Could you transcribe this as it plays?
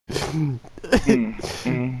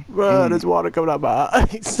Bro, there's water coming out my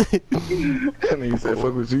eyes. That nigga said,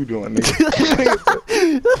 "Fuck what you doing,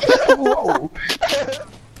 nigga." Whoa.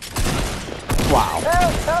 Wow.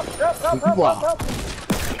 Help! Wow.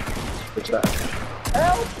 Good job.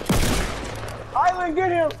 Help! Island,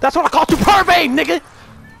 get him! That's what I call superbane, nigga.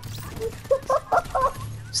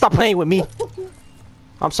 Stop playing with me.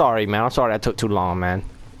 I'm sorry, man. I'm sorry that took too long, man.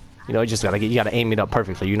 You know, you just gotta aim it up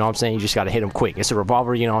perfectly. You know what I'm saying? You just gotta hit him quick. It's a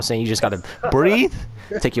revolver. You know what I'm saying? You just gotta breathe,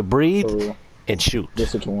 take your breathe, and shoot.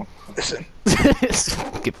 Listen to him. Listen.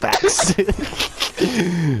 Get facts.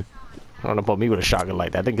 I don't know about me with a shotgun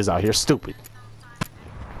like that. Niggas out here stupid.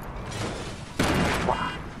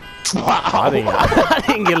 Wow. I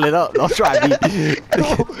didn't get lit up. Don't try me.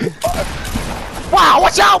 Wow,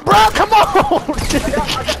 watch out, bro! Come on! I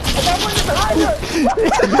got one behind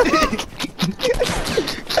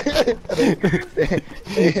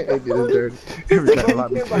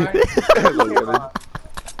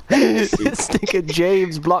This nigga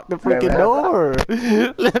James blocked the freaking door.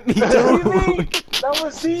 Let me through. That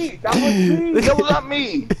was Z. That was Z. That was not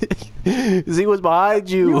me. Z was behind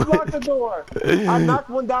you. You blocked the door. I knocked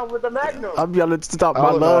one down with the Magnum. I'm yelling to stop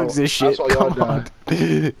my lungs and shit. I saw y'all die.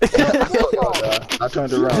 I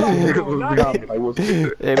turned around. Ain't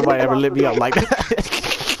nobody ever lit me up like that.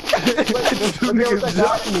 There was a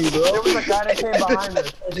guy that came behind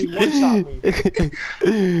us and he one-shot me.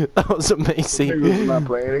 That was amazing. Niggas was not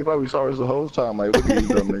playing. They probably saw us the whole time. Like, look at you,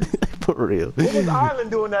 dumb nigga. For real. What was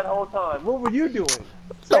Island doing that whole time? What were you doing?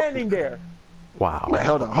 Standing there. Wow. Wait,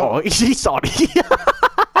 hold on. Oh, he saw me.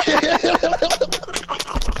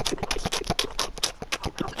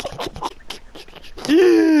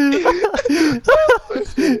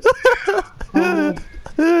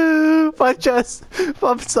 My chest,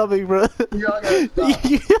 my stomach, bro. Y'all gotta stop.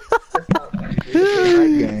 You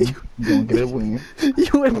gonna get a win.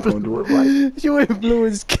 You and Gonna do it right. you and Blue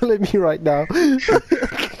is killing me right now.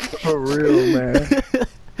 For real,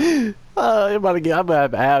 man. I'm about to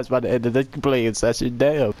have abs by the end of the playing session.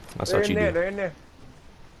 Damn. That's what you do. They're in there.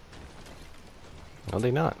 No,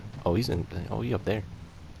 they not. Oh, he's in. Oh, he up there.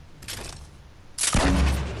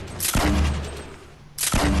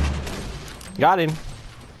 Got him.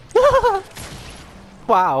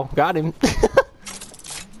 Wow, got him.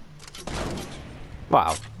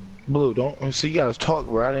 Wow. Blue, don't see. You gotta talk,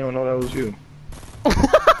 bro. I didn't even know that was you.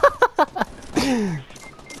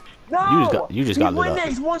 No! You just got lit up.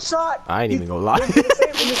 He's one shot. I ain't even gonna lie. He's in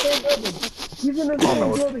the same building. He's in the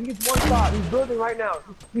same building. He's one shot. He's building right now.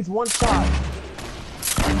 He's one shot.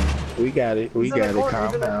 We got it. We got it.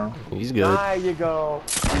 Calm down. He's good. There you go.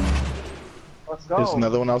 Let's go. There's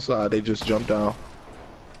another one outside. They just jumped down.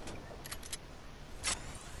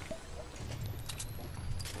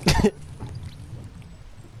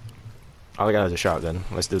 All I got is a shotgun.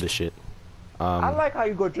 Let's do this shit. I like how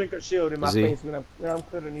you go drink a shield in my Z. face when I'm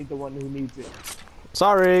clearly need the one who needs it.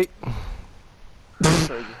 Sorry.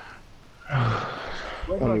 Crazy.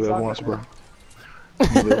 Only live once, bro.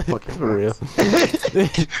 Fucking for real.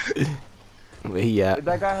 Where he at? Did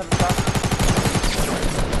that guy have a shot?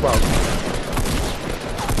 Wow.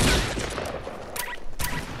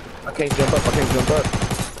 I can't jump up. I can't jump up.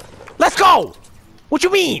 Let's go! What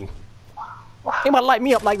you mean? Ain't about to light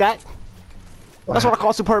me up like that. That's what I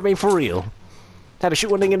call superbane for real. Had to shoot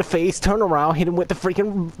one thing in the face, turn around, hit him with the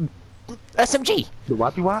freaking SMG. The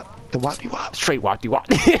wappy wop? The wappy wop? Straight wappy wop.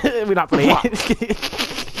 We're not playing.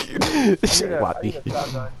 Straight I wappy. need a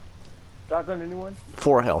shotgun. Shotgun, anyone?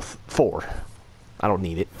 4 health. 4. I don't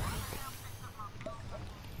need it.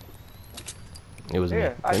 It was me.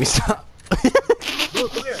 Here, Let me stop.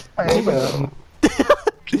 Look, come here.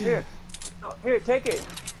 Here. No, here, take it.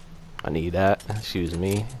 I need that. Excuse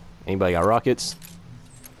me. Anybody got rockets?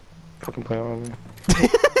 Fucking play on me.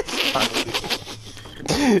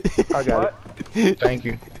 I got it. Thank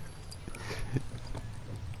you.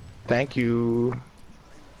 Thank you.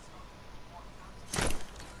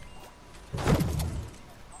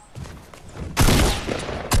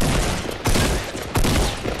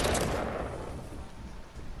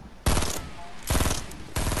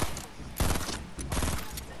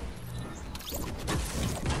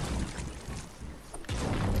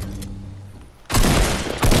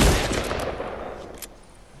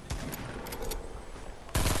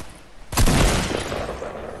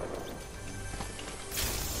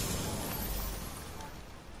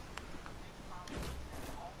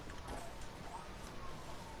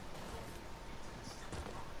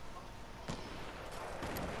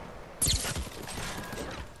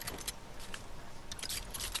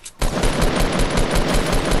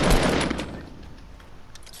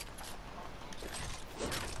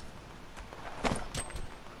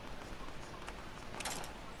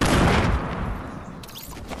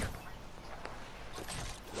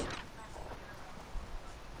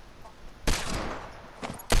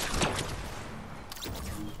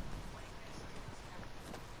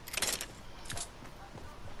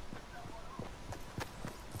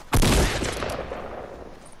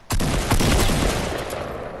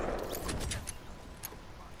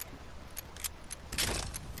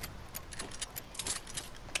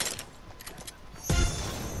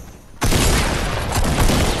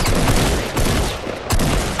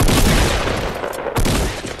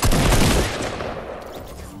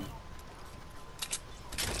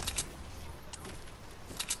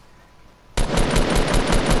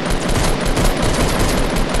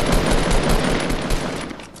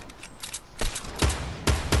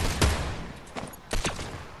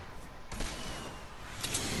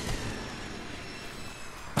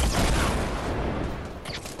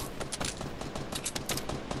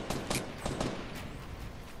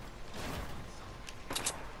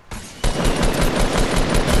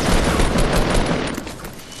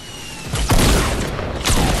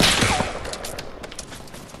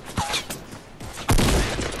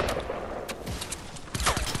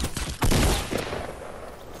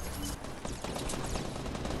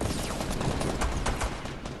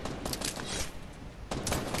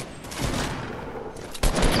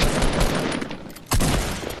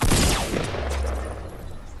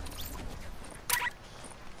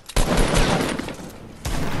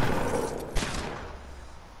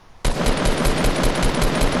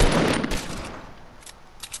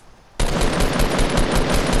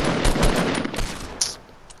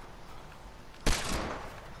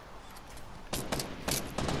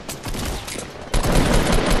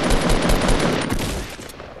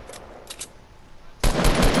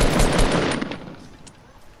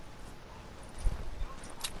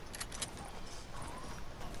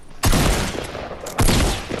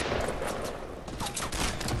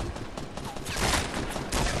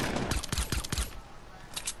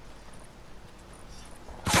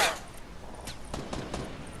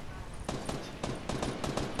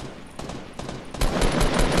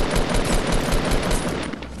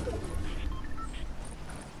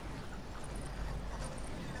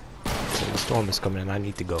 Storm is coming in. I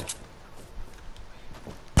need to go.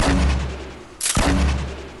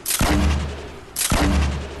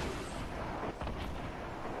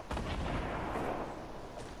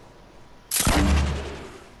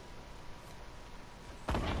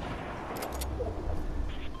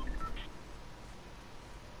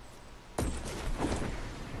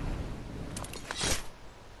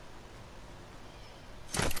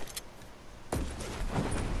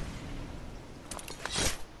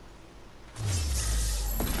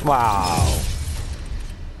 Wow.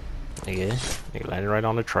 Nigga landed right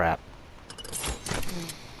on the trap.